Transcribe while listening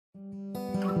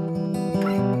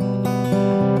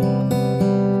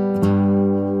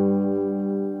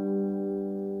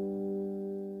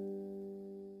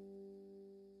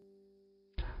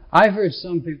I've heard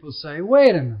some people say,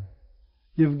 wait a minute,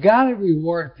 you've got to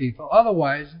reward people,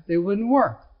 otherwise they wouldn't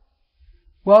work.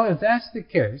 Well, if that's the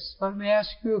case, let me ask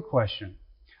you a question.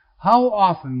 How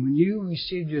often, when you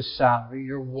received your salary,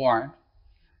 your warrant,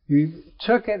 you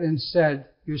took it and said,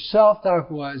 your self-talk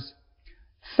was,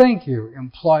 thank you,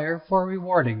 employer, for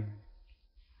rewarding me?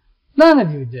 None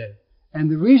of you did. And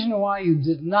the reason why you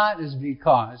did not is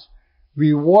because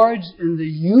rewards in the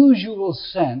usual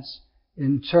sense,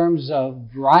 in terms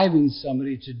of bribing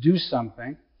somebody to do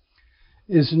something,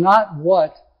 is not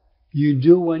what you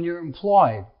do when you're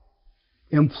employed.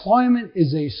 Employment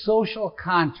is a social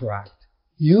contract.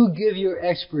 You give your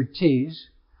expertise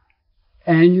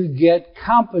and you get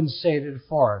compensated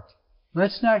for it.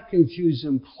 Let's not confuse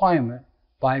employment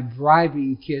by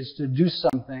bribing kids to do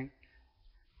something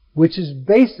which is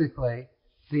basically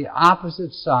the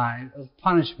opposite side of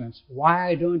punishments. Why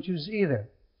I don't use either.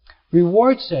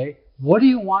 Rewards say, what do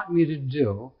you want me to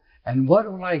do, and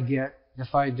what will I get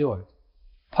if I do it?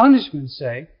 Punishments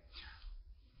say,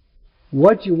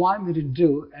 what do you want me to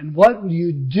do, and what will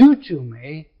you do to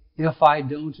me if I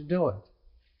don't do it?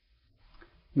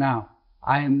 Now,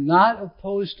 I am not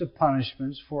opposed to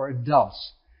punishments for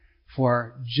adults,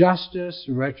 for justice,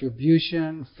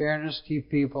 retribution, fairness, keep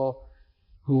people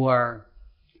who are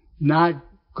not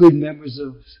good members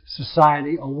of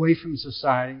society away from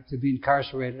society to be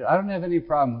incarcerated. I don't have any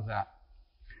problem with that.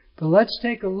 But let's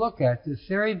take a look at the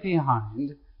theory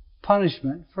behind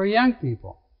punishment for young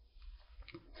people.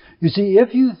 You see,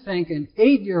 if you think an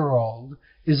 8-year-old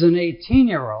is an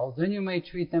 18-year-old, then you may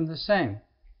treat them the same.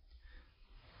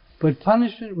 But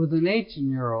punishment with an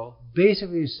 18-year-old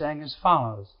basically is saying as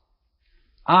follows.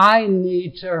 I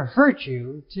need to hurt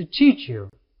you to teach you.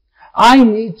 I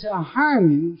need to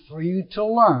harm you for you to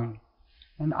learn.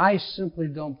 And I simply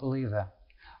don't believe that.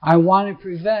 I want to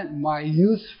prevent my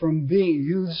youths from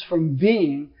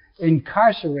being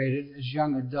incarcerated as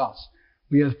young adults.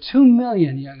 We have 2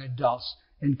 million young adults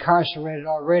incarcerated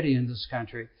already in this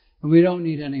country, and we don't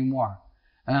need any more.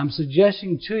 And I'm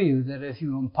suggesting to you that if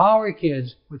you empower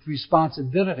kids with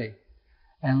responsibility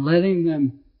and letting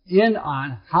them in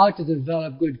on how to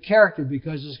develop good character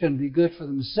because it's going to be good for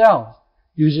themselves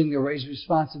using the raise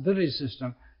responsibility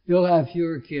system, you'll have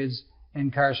fewer kids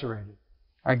incarcerated.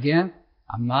 Again,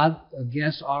 I'm not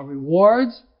against all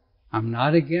rewards. I'm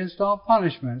not against all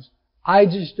punishments. I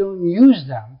just don't use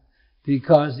them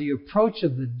because the approach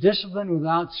of the discipline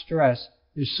without stress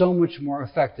is so much more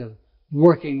effective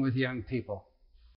working with young people.